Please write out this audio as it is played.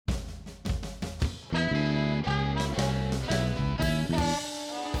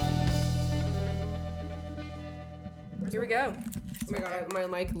go. Oh my god, my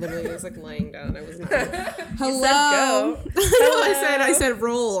mic literally is like laying down. I was not. Hello. I said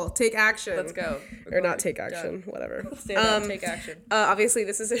roll. Take action. Let's go. Or not take action. Whatever. Stand up, take action. Obviously,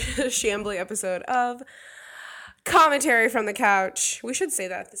 this is a shambly episode of Commentary from the Couch. We should say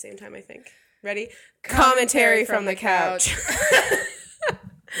that at the same time, I think. Ready? Commentary from the couch.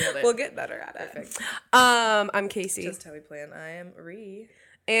 We'll get better at it. Perfect. I'm Casey. Just how we plan. I am Ree.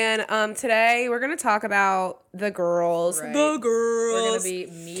 And today we're going to talk about the girls. Right. The girls. We're going to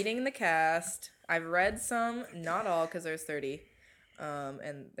be meeting the cast. I've read some, not all, because there's 30.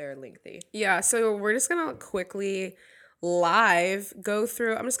 And they're lengthy. Yeah, so we're just going to quickly live go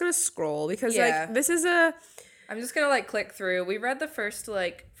through. I'm just going to scroll because this is a... I'm just going to click through. We read the first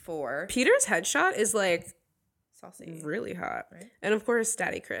 4. Peter's headshot is saucy. Really hot. Right? And of course,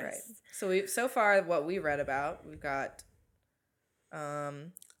 Daddy Chris. Right. So far what we read about, we've got...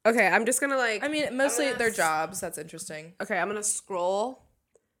 Okay, I'm just gonna mostly their jobs. That's interesting. Okay, I'm gonna scroll,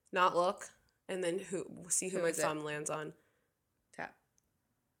 not look, and then see who my thumb lands on. Tap.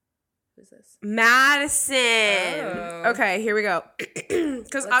 Who's this? Madison. Oh. Okay, here we go.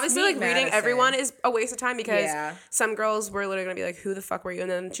 Because obviously, reading Madison. everyone is a waste of time because some girls were literally gonna be like, "Who the fuck were you?" And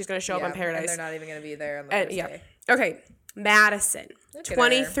then she's gonna show up on Paradise. And they're not even gonna be there on the first day. Okay. Madison,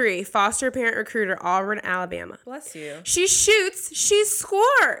 23, foster parent recruiter, Auburn, Alabama. Bless you. She shoots, she scores.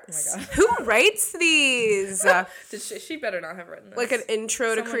 Oh my God. Who writes these? She better not have written this. Like an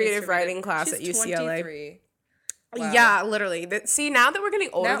intro to creative writing class at UCLA. 23. Wow. Yeah, literally. See, now that we're getting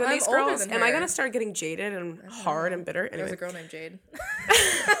older than these girls, than am I her. going to start getting jaded and hard and bitter? Anyway. There was a girl named Jade.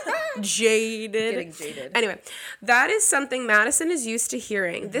 Jaded. Getting jaded. Anyway, that is something Madison is used to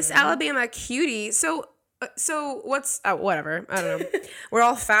hearing. Mm-hmm. This Alabama cutie, so what's whatever, I don't know. We're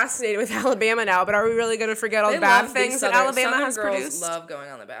all fascinated with Alabama now, but are we really going to forget all the bad things that Alabama has produced? Love going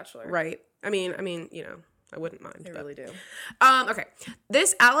on The Bachelor. Right. I mean, I wouldn't mind. They really do. Okay.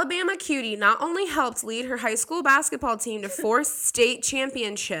 This Alabama cutie not only helped lead her high school basketball team to 4 state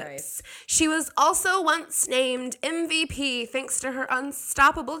championships, nice. She was also once named MVP thanks to her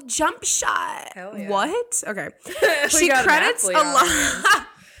unstoppable jump shot. Hell yeah. What? Okay. She credits a lot.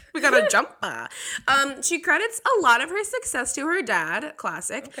 We got a jump. She credits a lot of her success to her dad,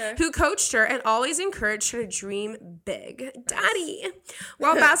 classic, who coached her and always encouraged her to dream big. Nice. Daddy.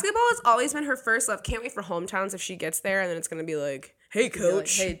 While basketball has always been her first love, can't wait for hometowns if she gets there, and then it's going to be like, hey,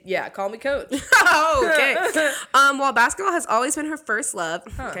 coach. Call me coach. Oh, okay. While basketball has always been her first love,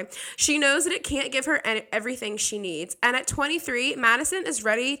 she knows that it can't give her everything she needs. And at 23, Madison is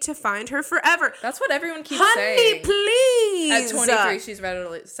ready to find her forever. That's what everyone keeps Honey, saying. please. At 23, she's ready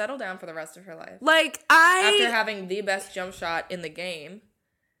to settle down for the rest of her life. After having the best jump shot in the game,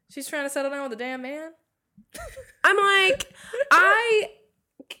 she's trying to settle down with a damn man. I'm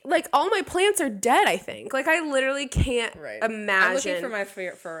all my plants are dead, I think. I literally can't imagine. I'm looking for my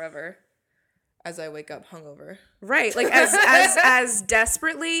forever as I wake up hungover. Right. As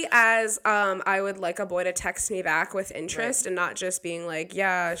desperately as I would like a boy to text me back with interest and not just being like,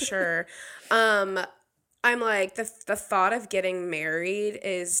 yeah, sure. I'm like, the thought of getting married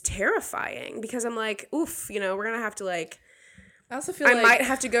is terrifying because I'm like, oof, we're going to have to I also feel I might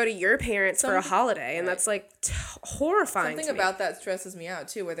have to go to your parents for a holiday, and that's horrifying. Something about that stresses me out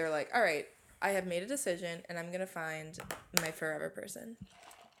too, where they're like, "All right, I have made a decision, and I'm gonna find my forever person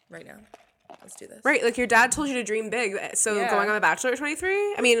right now. Let's do this." Right, your dad told you to dream big, so going on The Bachelor at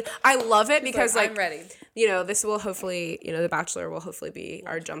 23. I mean, I love it because I'm ready. This will hopefully, The Bachelor will hopefully be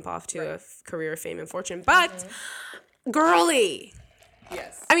our jump off to a career of fame and fortune. But girly,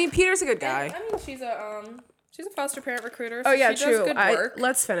 yes. I mean, Peter's a good guy. And, she's a foster parent recruiter. So oh, yeah, she true. Does good work.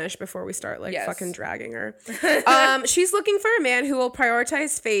 Let's finish before we start, fucking dragging her. She's looking for a man who will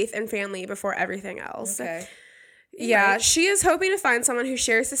prioritize faith and family before everything else. Okay. Yeah, she is hoping to find someone who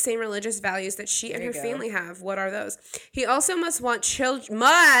shares the same religious values that she and her family have. What are those? He also must want children,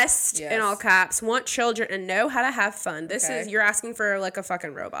 in all caps, want children and know how to have fun. This is, you're asking for a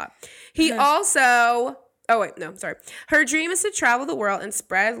fucking robot. He also... Oh, wait, no, sorry. Her dream is to travel the world and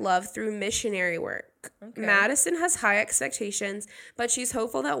spread love through missionary work. Okay. Madison has high expectations, but she's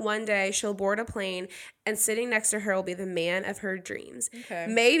hopeful that one day she'll board a plane and sitting next to her will be the man of her dreams. Okay.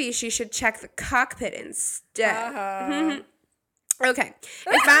 Maybe she should check the cockpit instead. Okay.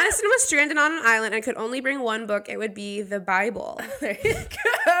 If Madison was stranded on an island and could only bring one book, it would be the Bible. There you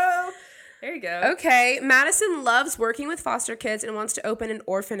go. There you go. Okay. Madison loves working with foster kids and wants to open an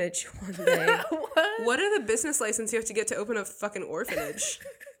orphanage one day. What are the business license you have to get to open a fucking orphanage?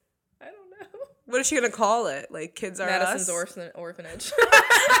 I don't know. What is she going to call it? Kids Are Madison's Us? orphanage.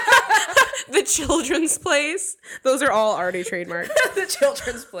 The Children's Place. Those are all already trademarked. The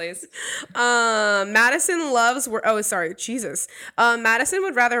Children's Place. Madison loves... Jesus. Madison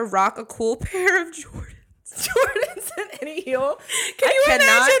would rather rock a cool pair of Jordans than any heel. Can you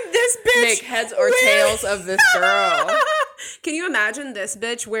imagine this bitch make heads or tails of this girl? Can you imagine this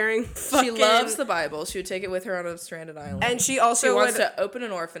bitch wearing She loves the Bible. She would take it with her on a stranded island. And she also wants to open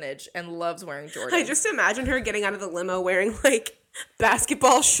an orphanage and loves wearing Jordans. I just imagine her getting out of the limo wearing, like,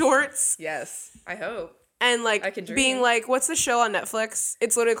 basketball shorts. Yes, I hope. And, like, being like, what's the show on Netflix?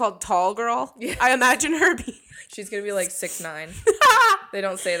 It's literally called Tall Girl. Yeah. I imagine her being... She's going to be, like, 6'9". They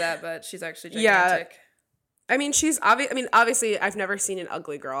don't say that, but she's actually gigantic. Yeah. I mean, obviously, I've never seen an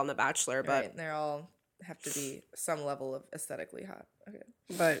ugly girl on The Bachelor, but... Right, they're all have to be some level of aesthetically hot. Okay.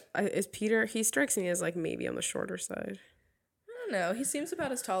 But is Peter... He strikes me as, like, maybe on the shorter side. I don't know. He seems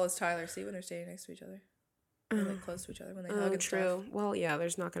about as tall as Tyler. See when they're standing next to each other. Or, like, close to each other when they hug and true. stuff. Well, yeah,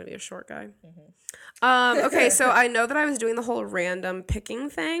 there's not going to be a short guy. Mm-hmm. Okay, so I know that I was doing the whole random picking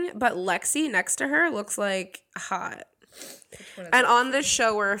thing, but Lexi next to her looks, like, hot. And on this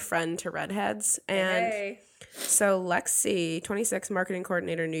show, we're a friend to redheads. And so Lexi, 26, marketing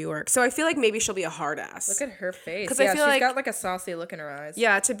coordinator, New York. So I feel like maybe she'll be a hard ass. Look at her face. Because I feel she's got, like, a saucy look in her eyes.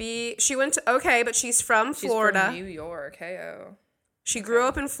 Yeah, she went to, but she's from Florida. She's from New York. Hey-o. She grew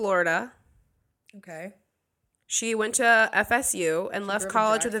up in Florida. Okay. She went to FSU and left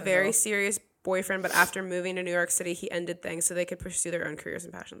college with a very serious boyfriend, but after moving to New York City, he ended things so they could pursue their own careers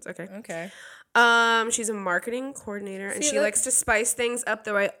and passions. Okay. She's a marketing coordinator, and she likes to spice things up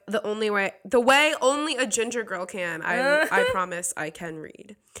the way only a ginger girl can. I promise I can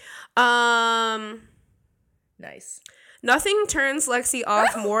read. Nice. Nothing turns Lexi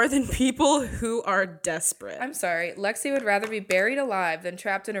off more than people who are desperate. I'm sorry. Lexi would rather be buried alive than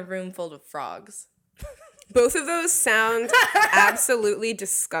trapped in a room full of frogs. Both of those sound absolutely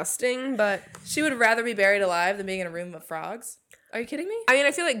disgusting, but... She would rather be buried alive than being in a room of frogs? Are you kidding me? I mean,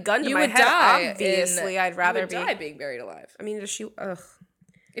 I feel like gun to my head, obviously, I'd rather be... You would die being buried alive. I mean, does she... Ugh.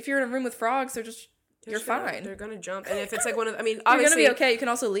 If you're in a room with frogs, you're fine. They're gonna jump. And if it's like one of... I mean, obviously... You're gonna be okay. You can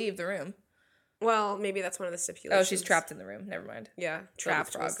also leave the room. Well, maybe that's one of the stipulations. Oh, she's trapped in the room. Never mind. Yeah,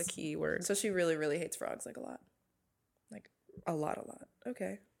 trapped was the key word. So she really, really hates frogs, like, a lot. Like, a lot.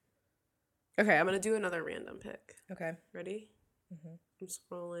 Okay. Okay, I'm going to do another random pick. Okay. Ready? Mm-hmm.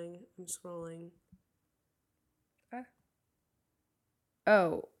 I'm scrolling.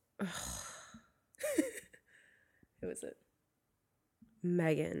 Oh. Who is it?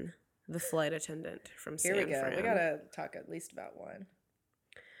 Megan, the flight attendant from San Fran. Here we go. We got to talk at least about one.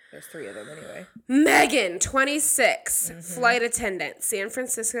 There's 3 of them anyway. Megan, 26, flight attendant, San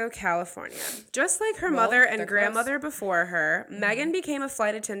Francisco, California. Just like her mother and grandmother before her, Megan became a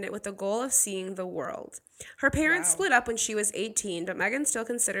flight attendant with the goal of seeing the world. Her parents split up when she was 18, but Megan still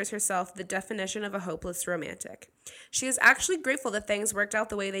considers herself the definition of a hopeless romantic. She is actually grateful that things worked out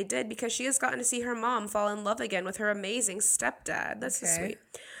the way they did because she has gotten to see her mom fall in love again with her amazing stepdad. That's so sweet.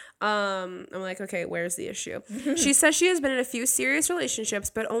 I'm like, okay, where's the issue? She says she has been in a few serious relationships,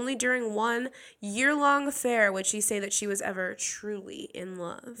 but only during one year-long affair would she say that she was ever truly in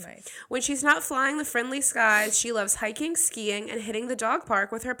love. Nice. When she's not flying the friendly skies, she loves hiking, skiing, and hitting the dog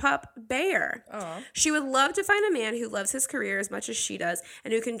park with her pup, Bear. Aww. She would love to find a man who loves his career as much as she does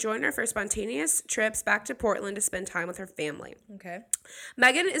and who can join her for spontaneous trips back to Portland to spend time with her family. Okay.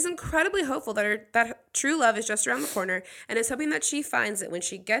 Megan is incredibly hopeful that her true love is just around the corner and is hoping that she finds it when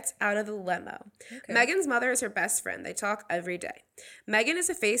she gets out of the limo. Okay. Megan's mother is her best friend. They talk every day. Megan is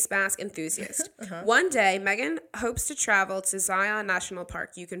a face mask enthusiast. One day, Megan hopes to travel to Zion National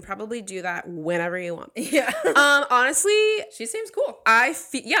Park. You can probably do that whenever you want. Yeah. Honestly, she seems cool. I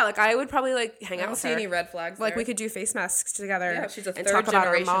would probably like hang out with her. I don't see any red flags. Like there. We could do face masks together. Yeah, she's a and third talk about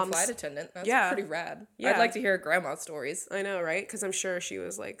generation our moms. Flight attendant. That's pretty rad. Yeah. I'd like to hear grandma stories. I know, right? Because I'm sure she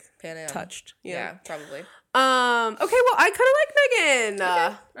was like touched. Yeah, probably. Okay, well, I kind of like Megan.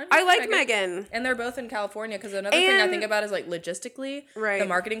 Okay. I like Megan. And they're both in California because another thing I think about is like logistically, right. The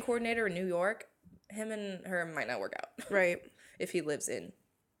marketing coordinator in New York, him and her might not work out. Right. If he lives in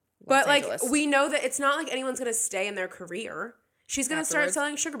Los Angeles. Like, we know that it's not like anyone's going to stay in their career. She's going to start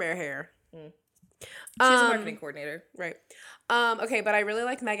selling Sugar Bear hair. She's a marketing coordinator. Right. Okay, but I really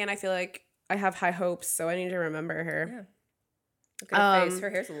like Megan. I feel like I have high hopes, so I need to remember her. Yeah. Look at her face. Her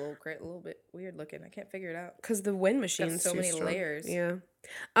hair's a little bit weird looking. I can't figure it out. Because the wind machine's so many layers. Yeah.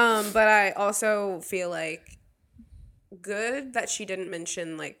 But I also feel like good that she didn't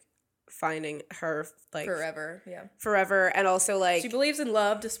mention like finding her like forever. Yeah. Forever, and also like she believes in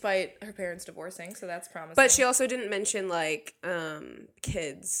love despite her parents divorcing, so that's promising. But she also didn't mention like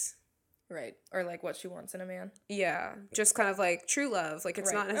kids. Right. Or like what she wants in a man. Yeah. Just kind of like true love. Like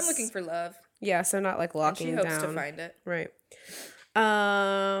it's not I'm looking for love. Yeah, so not like locking down. And she hopes to find it. Right.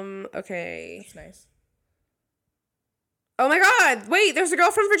 Okay. That's nice. Oh my God. Wait, there's a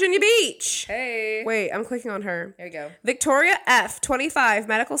girl from Virginia Beach. Hey. Wait, I'm clicking on her. There you go. Victoria F, 25,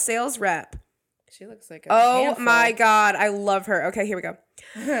 medical sales rep. She looks like a handful. My God, I love her. Okay, here we go.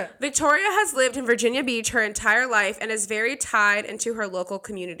 Victoria has lived in Virginia Beach her entire life and is very tied into her local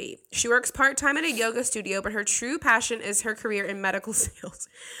community. She works part-time at a yoga studio, but her true passion is her career in medical sales,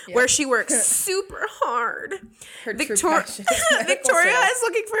 where she works super hard. Her true passion is Victoria is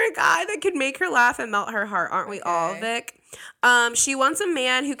looking for a guy that can make her laugh and melt her heart. Aren't we all, Vic? She wants a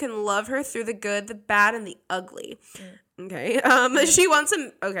man who can love her through the good, the bad, and the ugly. Okay. She wants a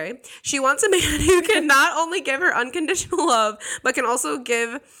man who can not only give her unconditional love, but can also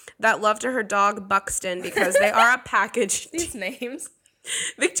give that love to her dog Buxton because they are a package. These names.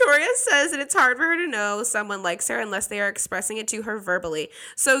 Victoria says that it's hard for her to know someone likes her unless they are expressing it to her verbally.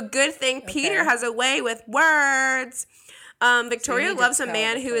 So good thing Peter has a way with words. Victoria loves a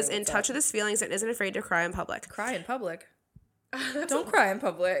man who is in touch with his feelings and isn't afraid to cry in public. Cry in public? Don't cry in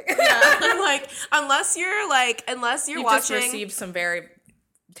public. Yeah, like unless you're You've watching. Just received some very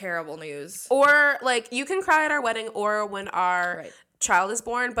terrible news. Or like you can cry at our wedding or when our child is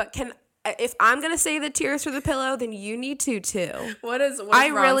born, but if I'm gonna say the tears through the pillow, then you need to too. What does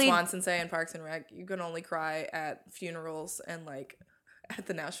Ron Swanson say in Parks and Rec? You can only cry at funerals and like at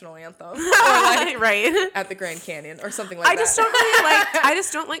the national anthem, or like at the Grand Canyon, or something like that. I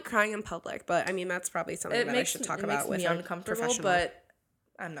just don't like crying in public. But I mean, that's probably something I should talk about with a professional. But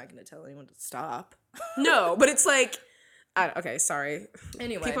I'm not going to tell anyone to stop. No, but it's like, okay, sorry.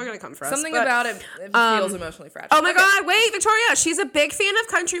 Anyway, people are gonna come for us. Something about it feels emotionally fragile. Oh my God! Wait, Victoria, she's a big fan of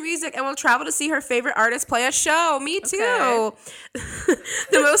country music and will travel to see her favorite artist play a show. Me too. Okay.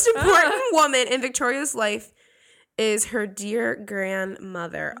 The most important woman in Victoria's life is her dear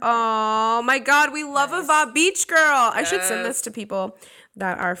grandmother. Oh my God, we love a Va Beach girl. Yes. I should send this to people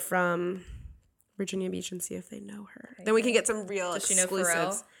that are from Virginia Beach and see if they know her. Then we can get some real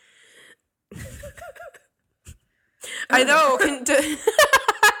exclusives. I know.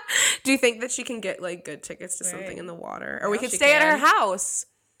 Do you think that she can get like good tickets to something in the water, or we could stay at her house?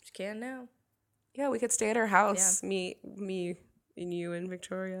 She can now. Yeah, we could stay at her house. Yeah. Me, and you and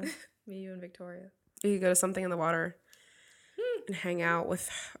Victoria. Me, you, and Victoria. You could go to something in the water and hang out with.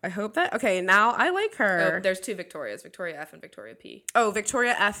 I hope that. Okay, now I like her. Oh, there's two Victorias, Victoria F and Victoria P. Oh,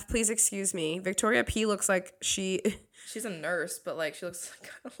 Victoria F. Please excuse me. Victoria P. looks like she's a nurse, but like she looks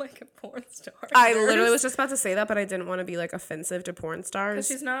kind of like a porn star. I literally was just about to say that, but I didn't want to be like offensive to porn stars. Because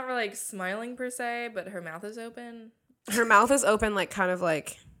she's not like smiling per se, but her mouth is open. Her mouth is open, like kind of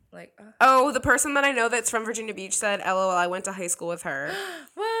like. The person that I know that's from Virginia Beach said, LOL, I went to high school with her.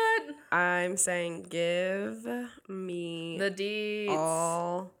 What? I'm saying give me the deeds.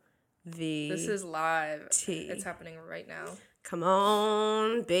 All the This is live. tea. It's happening right now. Come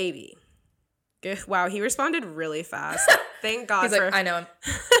on, baby. Wow, he responded really fast. Thank God He's like, I know him.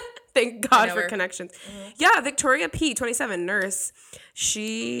 Thank God for connections. Mm-hmm. Yeah, Victoria P, 27, nurse.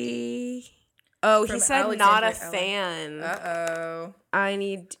 Oh, he said not a fan. Uh-oh. I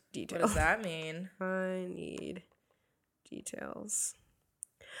need details. What does that mean? I need details.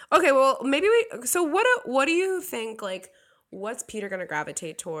 Okay, well, maybe so what do you think, like, what's Peter going to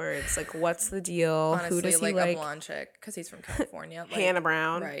gravitate towards? Like, what's the deal? Honestly, who does he like? A blonde chick, because he's from California. Like, Hannah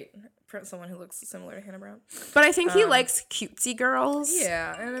Brown. Right. Someone who looks similar to Hannah Brown. But I think he likes cutesy girls.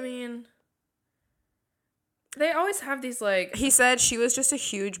 Yeah, and I mean, they always have these, like... He said she was just a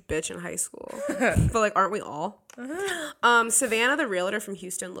huge bitch in high school. But, like, aren't we all? Uh-huh. Savannah, the realtor from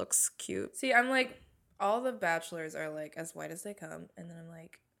Houston, looks cute. See, I'm like, all the bachelors are, like, as white as they come. And then I'm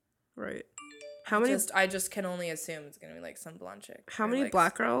like... Right. How many? I just can only assume it's going to be, like, some blonde chick. How many like,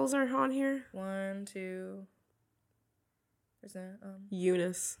 black girls are on here? 1, 2... There's a...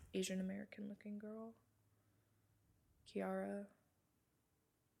 Eunice. Asian American looking girl. Kiara.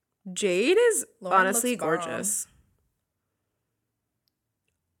 Jade is Lauren honestly gorgeous.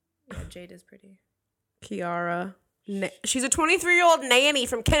 Yeah, Jade is pretty. Kiara. She's a 23-year-old nanny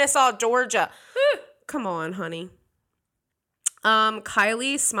from Kennesaw, Georgia. Come on, honey.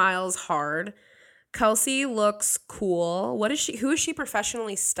 Kylie smiles hard. Kelsey looks cool. Who is she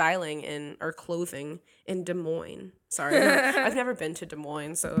professionally styling in or clothing in Des Moines? Sorry, I've never been to Des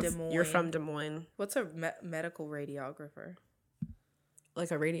Moines, so you're from Des Moines. What's a medical radiographer?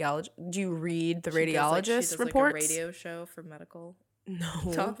 Like a radiologist? Do you read the radiologist reports? Like a radio show for medical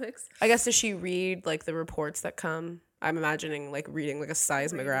topics. topics. I guess does she read like the reports that come I'm imagining like reading like a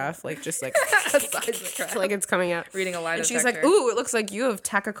seismograph, like just like a seismograph, like it's coming out. Reading a lie detector. And she's like, "Ooh, it looks like you have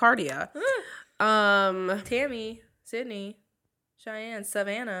tachycardia." Tammy, Sydney, Cheyenne,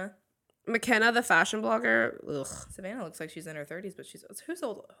 Savannah, McKenna, the fashion blogger. Ugh. Savannah looks like she's in her 30s, but who's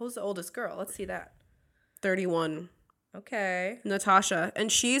old? Who's the oldest girl? Let's see that. 31. Okay. Natasha,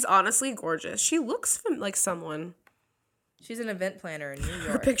 and she's honestly gorgeous. She looks like someone. She's an event planner in New York.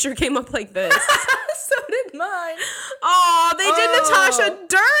 Her picture came up like this. So did mine. Oh, they did Natasha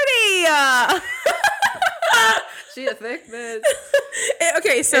dirty. She a thick bitch.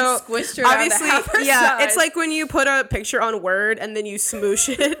 Okay, so it squished her obviously, size. It's like when you put a picture on Word and then you smoosh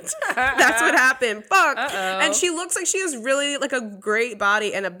it. That's what happened. Fuck. Uh-oh. And she looks like she has really like a great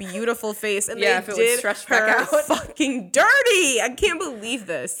body and a beautiful face, and yeah, they if it did would stretch her back out. fucking dirty. I can't believe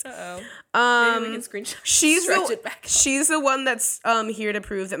this. Maybe we can screenshot. She's the one that's here to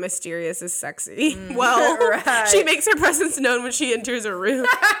prove that Mysterious is sexy. Well, right. She makes her presence known when she enters a room.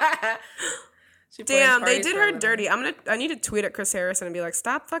 Damn, they did her dirty. I need to tweet at Chris Harrison and be like,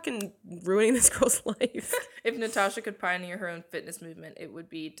 stop fucking ruining this girl's life. If Natasha could pioneer her own fitness movement, it would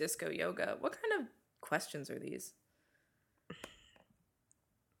be disco yoga. What kind of questions are these?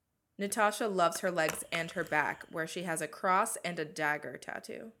 Natasha loves her legs and her back, where she has a cross and a dagger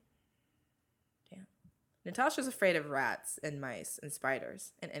tattoo. Damn. Natasha's afraid of rats and mice and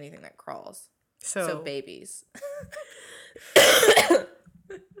spiders and anything that crawls. So babies.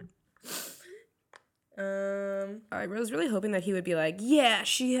 I was really hoping that he would be like, yeah,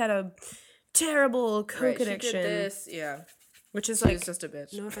 she had a terrible coke addiction. She did this, yeah. Which is She's just a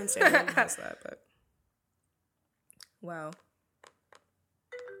bitch. No offense to anyone who has that, but. Wow.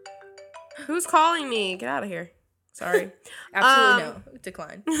 Who's calling me? Get out of here. Sorry. Absolutely no.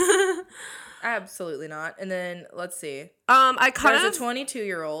 Decline. Absolutely not. And then, let's see. There's a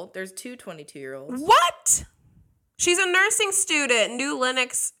 22-year-old. There's two 22-year-olds. What? She's a nursing student, New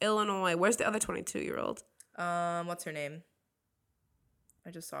Lenox, Illinois. Where's the other 22-year-old? What's her name? I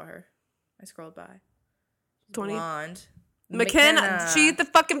just saw her. I scrolled by. 20. Blonde. McKenna. She's the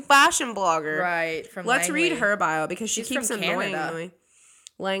fucking fashion blogger. Right. Let's read her bio because she keeps annoying me.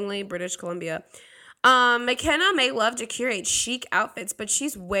 Langley, British Columbia. McKenna may love to curate chic outfits, but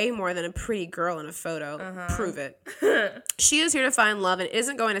she's way more than a pretty girl in a photo. Prove it. She is here to find love and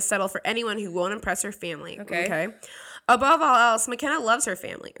isn't going to settle for anyone who won't impress her family. Okay. Above all else, McKenna loves her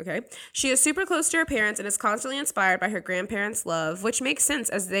family, okay? She is super close to her parents and is constantly inspired by her grandparents' love, which makes sense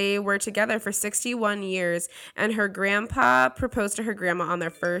as they were together for 61 years, and her grandpa proposed to her grandma on their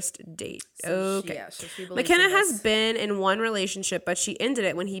first date. Okay. So McKenna has been in one relationship, but she ended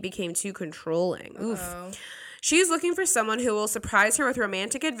it when he became too controlling. Oof. She's looking for someone who will surprise her with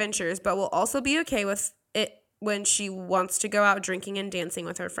romantic adventures, but will also be okay with it when she wants to go out drinking and dancing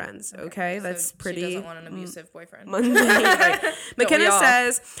with her friends. Okay, that's so pretty. She doesn't want an abusive boyfriend. Right. McKenna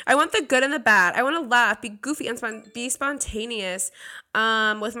says, "I want the good and the bad. I want to laugh, be goofy, and be spontaneous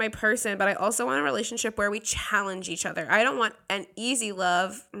with my person, but I also want a relationship where we challenge each other. I don't want an easy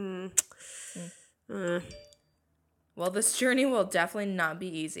love." Well, this journey will definitely not be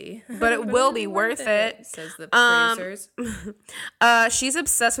easy. But it will be worth it, says the producers. She's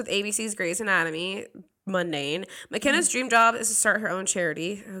obsessed with ABC's Grey's Anatomy. Mundane. McKenna's dream job is to start her own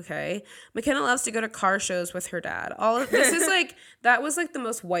charity. Okay. McKenna loves to go to car shows with her dad. All of this is like, that was like the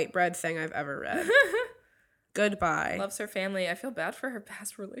most white bread thing I've ever read. Goodbye. Loves her family. I feel bad for her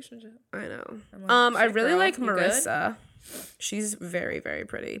past relationship. I know. I really like Marissa. She's very, very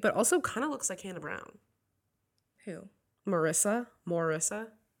pretty, but also kind of looks like Hannah Brown. Who? Marissa.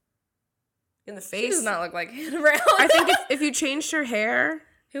 In the face. She does not look like Hannah Brown. I think if you changed her hair.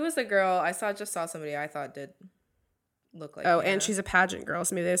 Who was the girl? I just saw somebody I thought did look like. Oh, Hannah. And she's a pageant girl,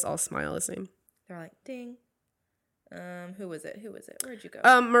 so maybe they just all smile the same. They're like, ding. Who was it? Where'd you go?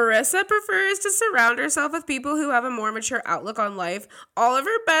 Marissa prefers to surround herself with people who have a more mature outlook on life. All of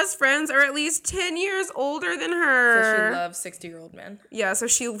her best friends are at least 10 years older than her. So she loves 60-year-old men. Yeah, so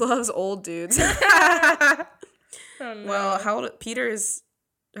she loves old dudes. Oh, no. Well, how old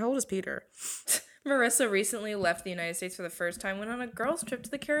is Peter? Marissa recently left the United States for the first time, went on a girls' trip to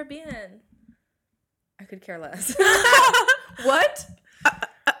the Caribbean. I could care less. What?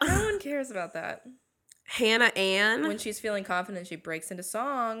 No one cares about that. Hannah Ann. When she's feeling confident, she breaks into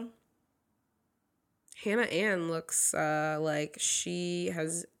song. Hannah Ann looks like she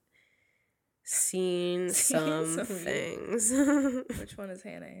has seen some things. Which one is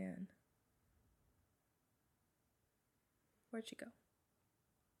Hannah Ann? Where'd she go?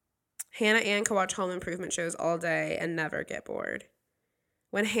 Hannah Ann can watch home improvement shows all day and never get bored.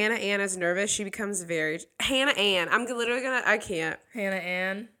 When Hannah Ann is nervous, she becomes very... Hannah Ann. I'm literally gonna... I can't. Hannah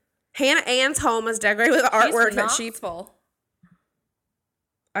Ann. Hannah Ann's home is decorated with artwork that she...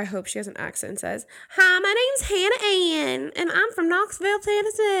 I hope she has an accent and says, "Hi, my name's Hannah Ann, and I'm from Knoxville,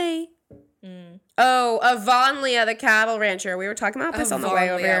 Tennessee." Oh, Avonlea, the cattle rancher. We were talking about this on the way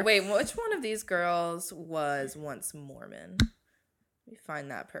over here. Wait, which one of these girls was once Mormon? Let me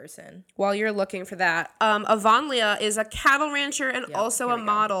find that person. While you're looking for that, Avonlea is a cattle rancher and also a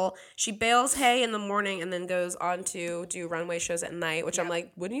model. She bales hay in the morning and then goes on to do runway shows at night, which I'm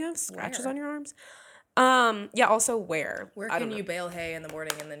like, wouldn't you have scratches on your arms? Yeah, also where? Where can you bale hay in the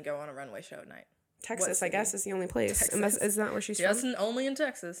morning and then go on a runway show at night? Texas, I guess, is the only place. Texas. And is that where she's from? Only in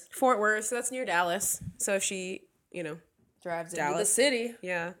Texas. Fort Worth, so that's near Dallas. So if she, drives into the city.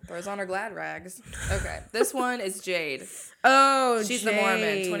 Yeah. Throws on her glad rags. Okay. This one is Jade. Oh, She's the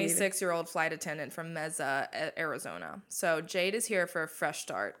Mormon, 26-year-old flight attendant from Mesa, Arizona. So Jade is here for a fresh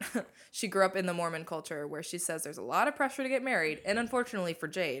start. She grew up in the Mormon culture where she says there's a lot of pressure to get married. And unfortunately for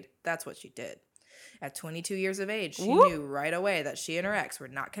Jade, that's what she did. At 22 years of age, she knew right away that she and her ex were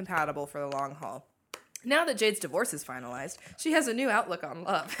not compatible for the long haul. Now that Jade's divorce is finalized, she has a new outlook on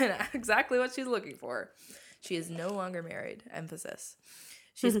love and exactly what she's looking for. She is no longer married. Emphasis.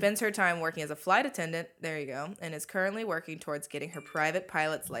 She spends her time working as a flight attendant. There you go. And is currently working towards getting her private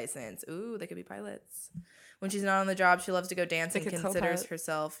pilot's license. Ooh, they could be pilots. When she's not on the job, she loves to go dance and considers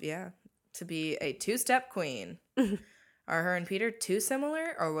herself, to be a two-step queen. Are her and Peter too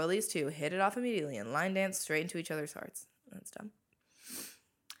similar, or will these two hit it off immediately and line dance straight into each other's hearts? That's dumb.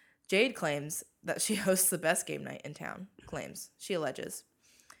 Jade claims that she hosts the best game night in town. She alleges.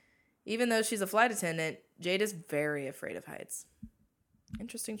 Even though she's a flight attendant, Jade is very afraid of heights.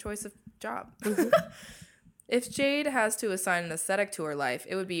 Interesting choice of job. If Jade has to assign an aesthetic to her life,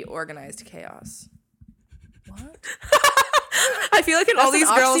 it would be organized chaos. What? I feel like in all these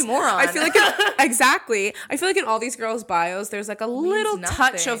girls, I feel like exactly. I feel like in all these girls' bios, there's like a little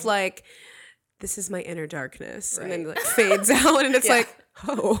touch of like, this is my inner darkness, and then like fades out, and it's like,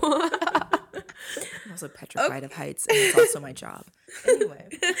 oh. I'm also petrified of heights, and it's also my job. Anyway,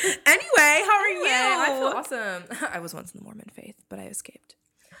 how are you? I feel awesome. I was once in the Mormon faith, but I escaped.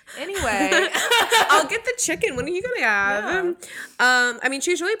 Anyway, I'll get the chicken. When are you gonna have? Yeah. I mean,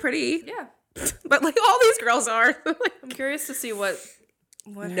 she's really pretty. Yeah. But like all these girls are. I'm curious to see what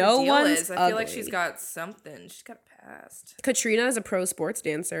her deal is. I feel like she's got something. She's got a past. Katrina is a pro sports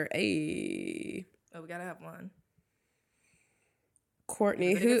dancer. Hey. Oh, we gotta have one.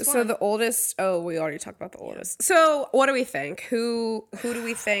 Courtney, so the oldest. Oh, we already talked about the oldest. Yeah. So what do we think? Who do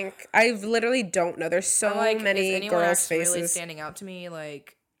we think? I literally don't know. There's so many girls' faces really standing out to me.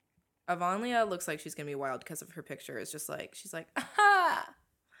 Like Avonlea looks like she's gonna be wild because of her picture. It's just like she's like, aha.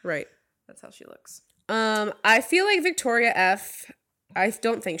 Right. That's how she looks. I feel like Victoria F. I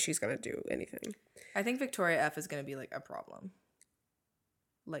don't think she's gonna do anything. I think Victoria F. is gonna be like a problem.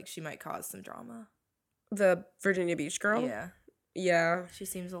 Like she might cause some drama. The Virginia Beach girl? Yeah. Yeah. She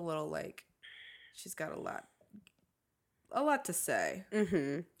seems a little like she's got a lot to say.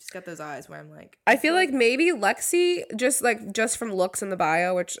 Mm-hmm. She's got those eyes where I'm like. I feel like maybe Lexi, just from looks in the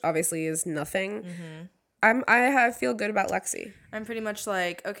bio, which obviously is nothing. Mm-hmm. I feel good about Lexi. I'm pretty much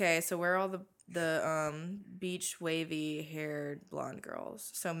like, okay, so where are all the beach wavy haired blonde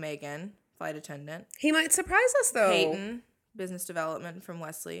girls? So Megan, flight attendant. He might surprise us though. Peyton, business development from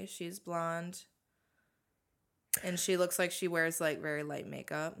Wesley. She's blonde. And she looks like she wears like very light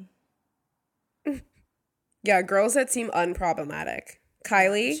makeup. Yeah, girls that seem unproblematic.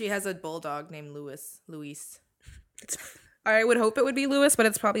 Kylie. She has a bulldog named Luis. I would hope it would be Louis, but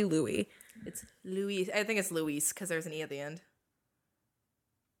it's probably Louis. It's Louis. I think it's Luis because there's an E at the end.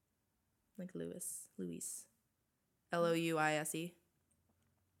 Like Louis. Louise.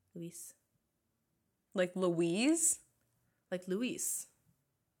 Luis. Like Louise? Like Luis.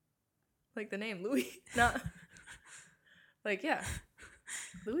 Like the name Louis. Not. Like, yeah.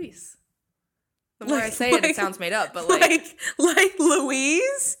 Luis. The more I say it sounds made up, but like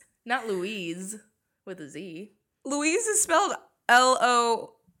Louise? Not Louise with a Z. Louise is spelled Louise.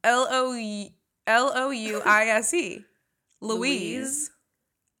 Louise.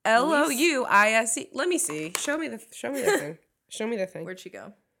 Louise. Let me see. Show me the thing. Show me the thing. Where'd she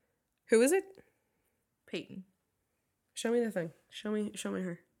go? Who is it? Peyton. Show me the thing. Show me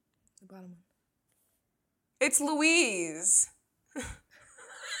her. The bottom one. It's Louise.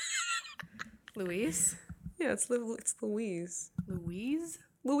 Louise? Yeah, it's Louise. Louise?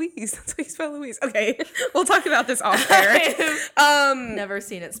 Louise. That's how you spell Louise. Okay, we'll talk about this off air. Never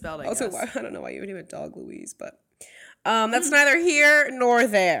seen it spelled, I guess. Also, I don't know why you would name a dog Louise, but that's neither here nor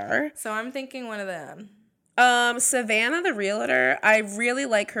there. So I'm thinking one of them. Savannah, the realtor. I really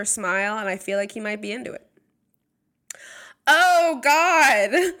like her smile, and I feel like he might be into it. Oh,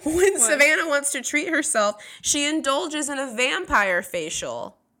 God. When Savannah wants to treat herself, she indulges in a vampire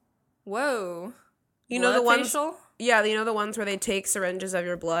facial. Whoa. You know the ones... facial? Yeah, you know the ones where they take syringes of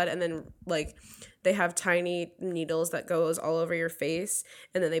your blood and then, like, they have tiny needles that goes all over your face,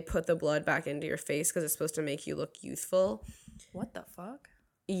 and then they put the blood back into your face because it's supposed to make you look youthful. What the fuck?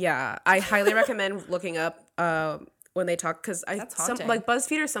 Yeah, I highly recommend looking up when they talk, because like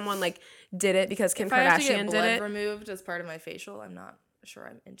BuzzFeed or someone like did it because Kim Kardashian did it. If I have to get blood removed as part of my facial, I'm not sure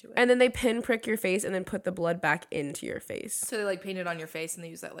I'm into it. And then they pinprick your face and then put the blood back into your face. So they like paint it on your face and they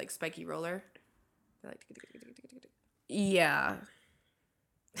use that like spiky roller. They're like, yeah.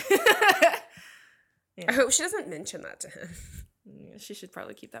 Yeah. I hope she doesn't mention that to him. Yeah, she should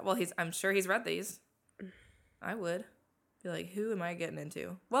probably keep that. Well, I'm sure he's read these. I would be like, who am I getting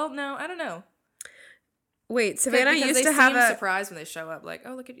into? Well, no, I don't know. Wait, Savannah used to have a surprise when they show up, like,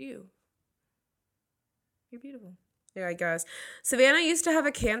 oh, look at you. You're beautiful. Yeah, I guess. Savannah used to have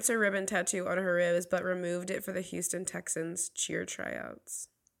a cancer ribbon tattoo on her ribs, but removed it for the Houston Texans cheer tryouts.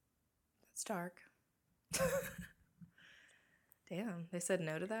 That's dark. Damn, they said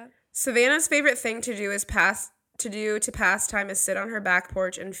no to that? Savannah's favorite thing to do to pass time is sit on her back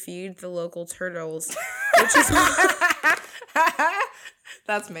porch and feed the local turtles, which is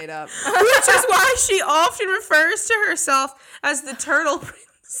that's made up. Which is why she often refers to herself as the turtle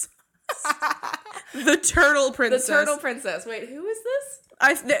princess. The turtle princess. The turtle princess. Wait, who is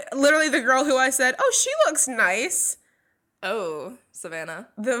this? Literally the girl who I said, oh, she looks nice. Oh, Savannah.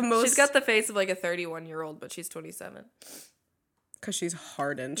 She's got the face of like a 31-year-old, but she's 27. Because she's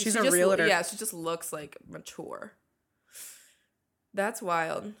hardened. She's a realtor. Yeah, she just looks like mature. That's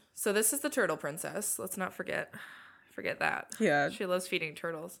wild. So this is the turtle princess. Let's not forget that. Yeah. She loves feeding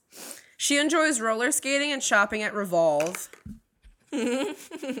turtles. She enjoys roller skating and shopping at Revolve. I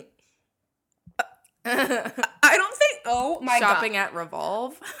don't think. Oh my god! Shopping at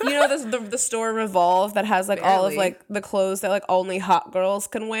Revolve. You know the store Revolve that has like all of like the clothes that like only hot girls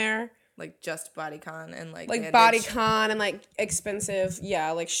can wear. Like just bodycon and like bodycon and like expensive, yeah,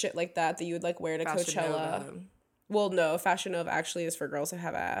 like shit like that you would like wear to Fashion Coachella. Nova. Well, no, Fashion Nova actually is for girls that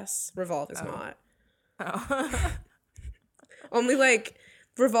have ass. Revolve is not. Oh. Only like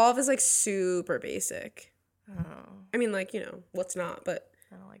Revolve is like super basic. Oh. I mean, like, you know, what's not, but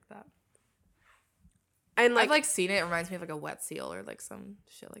I don't like that. And like, I've like seen it. It reminds me of like a wet seal or like some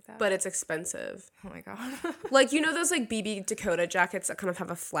shit like that. But it's expensive. Oh my god. Like, you know those like BB Dakota jackets that kind of have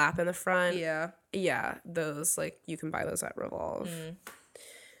a flap in the front? Yeah. Yeah, those like you can buy those at Revolve.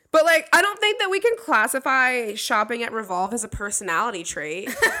 But like I don't think that we can classify shopping at Revolve as a personality trait.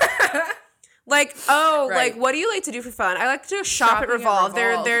 Like, oh, right. Like what do you like to do for fun? I like to shop at Revolve.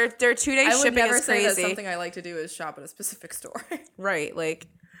 Their 2-day shipping is crazy. That something I like to do is shop at a specific store. Right, like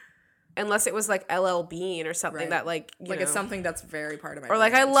unless it was like LL Bean or something that like you know. It's something that's very part of my or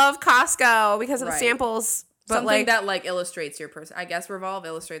like I love Costco because of the samples. But something like, that like illustrates your person. I guess Revolve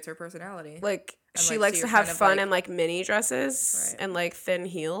illustrates her personality. Like and she likes to have fun in like mini dresses and like thin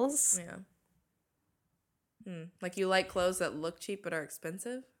heels. Yeah. Like you like clothes that look cheap but are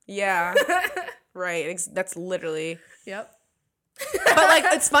expensive. Yeah. Right. That's literally. Yep. But like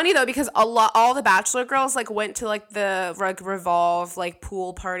it's funny though because all the Bachelor girls like went to like the like Revolve like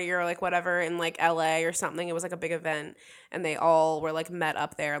pool party or like whatever in like LA or something. It was like a big event and they all were like met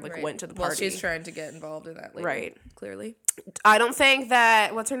up there and like went to the party. Well, she's trying to get involved in that later, right? Clearly. I don't think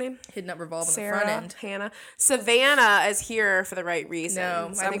that what's her name? Hitting up Revolve on Sarah, the front end. Hannah. Savannah is here for the right reasons.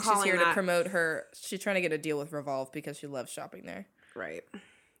 No, I think she's here to promote her. She's trying to get a deal with Revolve because she loves shopping there. Right.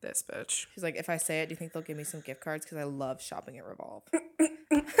 This bitch. She's like, if I say it, do you think they'll give me some gift cards? Because I love shopping at Revolve. Do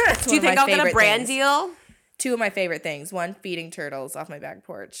you think I'll get a brand deal? 2 of my favorite things. 1, feeding turtles off my back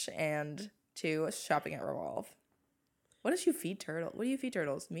porch. And 2, shopping at Revolve. What does you feed turtles? What do you feed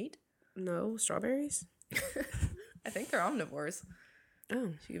turtles? Meat? No, strawberries. I think they're omnivores. Oh.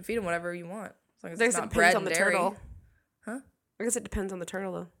 So you can feed them whatever you want. As long as it's not bread and dairy. Turtle. Huh? I guess it depends on the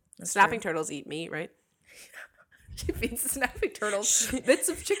turtle, though. Snapping turtles eat meat, right? She feeds the snapping turtles bits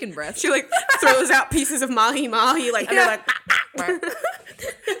of chicken breast. She like throws out pieces of mahi-mahi, like, and they're like,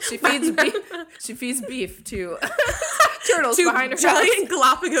 She feeds beef to turtles behind her giant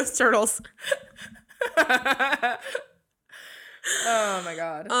Galapagos turtles. Oh my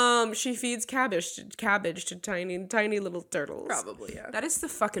god. She feeds cabbage to tiny little turtles. Probably, yeah. That is the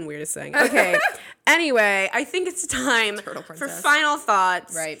fucking weirdest thing. Okay. Anyway, I think it's time for final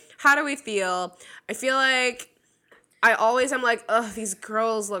thoughts. Right. How do we feel? I feel like I always am like, ugh, these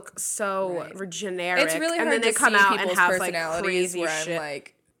girls look so generic. It's really hard and then they to come see out people's and have personalities like crazy where shit. I'm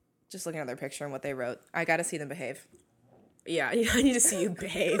like, just looking at their picture and what they wrote. I gotta see them behave. Yeah, I need to see you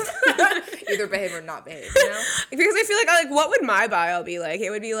behave. either behave or not behave, you know? Because I feel like what would my bio be like? It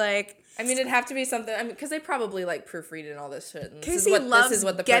would be like, I mean, it'd have to be something. I mean, because they probably like proofread and all this shit. And Casey loves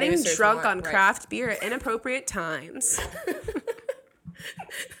getting drunk on craft beer at inappropriate times.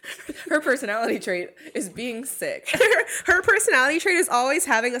 Her personality trait is being sick. Her personality trait is always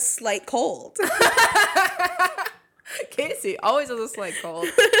having a slight cold. Casey always has a slight cold.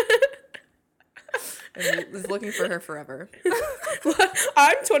 And is looking for her forever.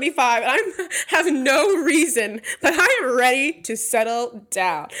 I'm 25 and I have no reason, but I am ready to settle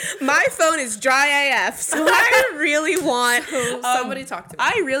down. My phone is dry AF, so I really want somebody talk to me.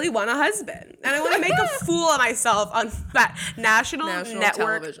 I really want a husband, and I want to make a fool of myself on that national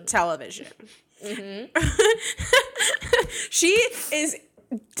network television. Mm-hmm. She is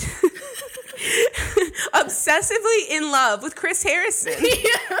obsessively in love with Chris Harrison,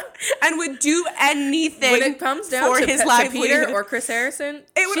 and would do anything when it comes down for to his livelihood. Peter or Chris Harrison.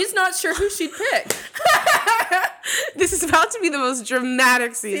 She's not sure who she'd pick. This is about to be the most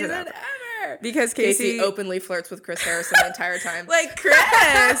dramatic season ever. Because Casey openly flirts with Chris Harrison the entire time. Like,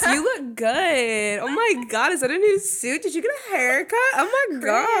 Chris, you look good. Oh my God, is that a new suit? Did you get a haircut? Oh my Chris,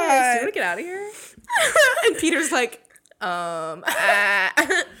 God. do you want to get out of here? And Peter's like,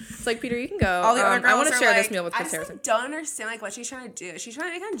 it's like, Peter, you can go. All the other girls I want to share like, this meal with Chris Harrison. I don't understand what she's trying to do. Is she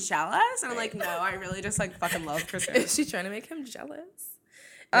trying to make him jealous? And I'm like, no, I really just fucking love Chris Harrison. Is she trying to make him jealous?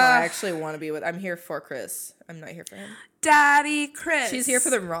 No, I actually want to be with. I'm here for Chris. I'm not here for him. Daddy Chris. She's here for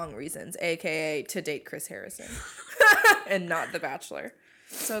the wrong reasons, aka to date Chris Harrison, and not The Bachelor.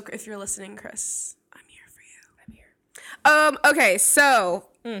 So if you're listening, Chris, I'm here for you. I'm here. Okay, so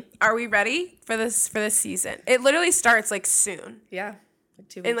are we ready for this season? It literally starts soon. Yeah,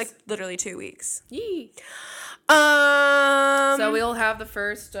 2 weeks. In literally 2 weeks. Yee. So we'll have the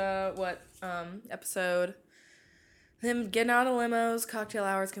first episode. Them getting out of limos, cocktail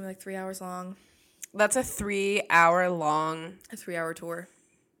hour is gonna be 3 hours long. That's a 3 hour long. A 3 hour tour.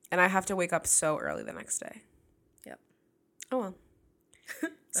 And I have to wake up so early the next day. Yep. Oh well.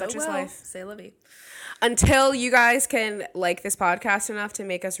 Such is life. C'est la vie. Until you guys can like this podcast enough to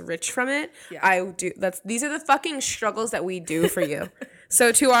make us rich from it, yeah. These are the fucking struggles that we do for you.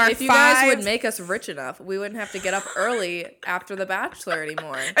 So to our if you guys would make us rich enough, we wouldn't have to get up early after The Bachelor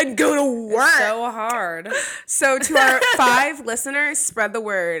anymore. And go to work. It's so hard. So to our 5 listeners, spread the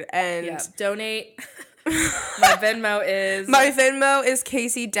word and donate. My Venmo is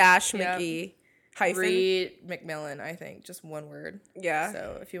Casey-McGee. Reed McMillan, I think. Just one word. Yeah.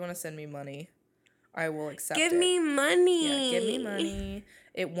 So if you want to send me money, I will accept it. Give me money. Yeah, give me money.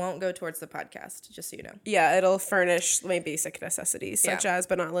 It won't go towards the podcast, just so you know. Yeah, it'll furnish my basic necessities, such as,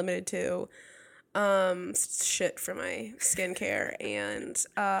 but not limited to, shit for my skincare and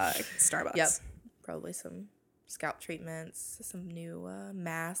Starbucks. Yep. Probably some scalp treatments, some new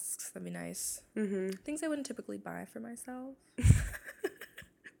masks. That'd be nice. Mm-hmm. Things I wouldn't typically buy for myself.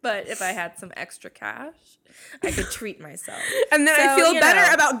 But if I had some extra cash, I could treat myself. And then I feel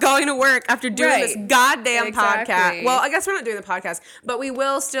better about going to work after doing this goddamn podcast. Well, I guess we're not doing the podcast, but we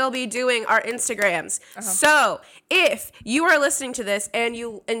will still be doing our Instagrams. Uh-huh. So if you are listening to this and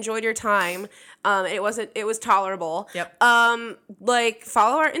you enjoyed your time, it was tolerable. Yep.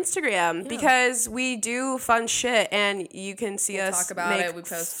 Follow our Instagram because we do fun shit and you can see us talk about it. We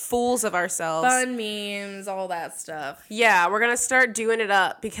post fools of ourselves. Fun memes, all that stuff. Yeah, we're going to start doing it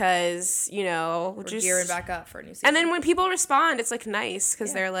up because, we're just gearing back up for a new season. And then when people respond, it's nice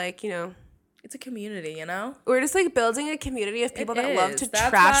because they're it's a community, We're just building a community of people that love to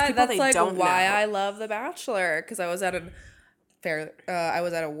trash people they don't know. That's why I love The Bachelor, because I was at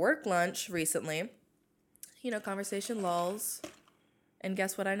a work lunch recently. Conversation lulls. And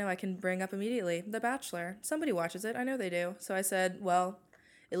guess what I know I can bring up immediately? The Bachelor. Somebody watches it. I know they do. So I said, well,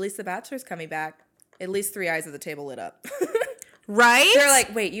 at least The Bachelor's coming back. At least 3 eyes of the table lit up. Right? They're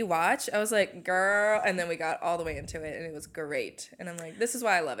like, wait, you watch? I was like, girl. And then we got all the way into it, and it was great. And I'm like, this is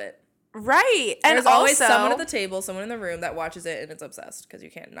why I love it. Right. And there's always someone at the table, someone in the room that watches it, and it's obsessed because you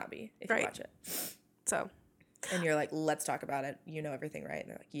can't not be if you watch it. So. And you're like, let's talk about it. You know everything, right? And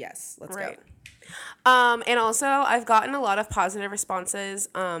they're like, yes, let's go. And also, I've gotten a lot of positive responses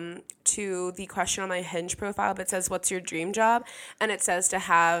to the question on my Hinge profile that says, what's your dream job? And it says to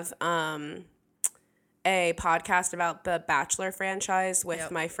have a podcast about the Bachelor franchise with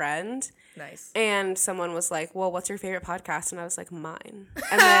my friend. Nice. And someone was like, well, what's your favorite podcast? And I was like, mine.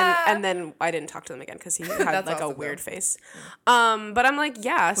 And then I didn't talk to them again because he had awesome, a weird face. But I'm like,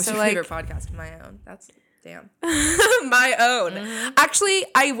 yeah. What's your favorite podcast? My own. Damn. My own. Mm-hmm. Actually,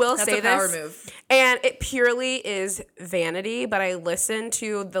 I will say this. That's a power move. And it purely is vanity, but I listened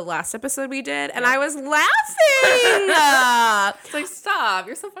to the last episode we did, and I was laughing. It's like, stop.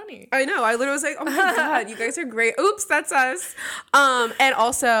 You're so funny. I know. I literally was like, oh my God, you guys are great. Oops, that's us. And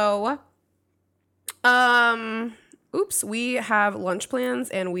also, oops, we have lunch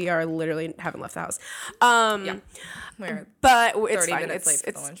plans, and we are literally haven't left the house. Yeah. But it's fine.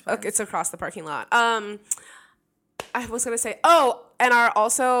 It's across the parking lot. I was gonna say, and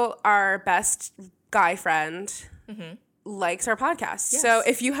our best guy friend likes our podcast. Yes. So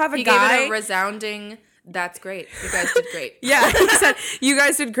if you have a guy, gave it a resounding, that's great. You guys did great. Yeah, he said you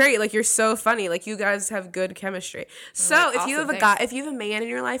guys did great. Like, you're so funny. Like, you guys have good chemistry. So if awesome, you have a guy, if you have a man in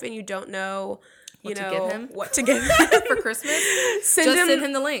your life and you don't know. What to give him for Christmas? Send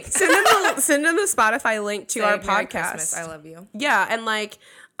him the link. Send him the Spotify link to our Merry podcast. Christmas, I love you. Yeah, and like,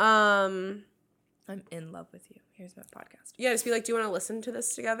 I'm in love with you. Here's my podcast. Yeah, just be like, do you want to listen to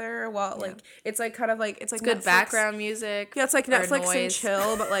this together? Well, like, it's like kind of like it's like good Netflix. Background music. Yeah, it's like Netflix and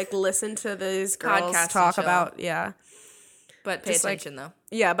chill, but like listen to these girls talk about But pay attention though.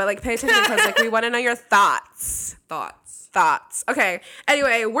 Yeah, but like pay attention because like we want to know your thoughts. Okay.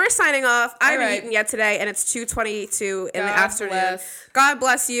 Anyway, we're signing off. I haven't eaten yet today, and it's 2:22 in the afternoon. God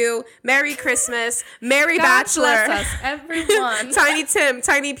bless you. Merry Christmas. Merry Bachelor. God bless us, everyone. Tiny Tim,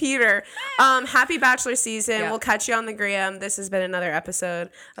 Tiny Peter. Happy Bachelor season. We'll catch you on the gram. This has been another episode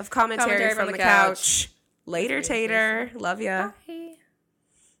of Commentary from the Couch. Later, Tater. Love ya. Bye.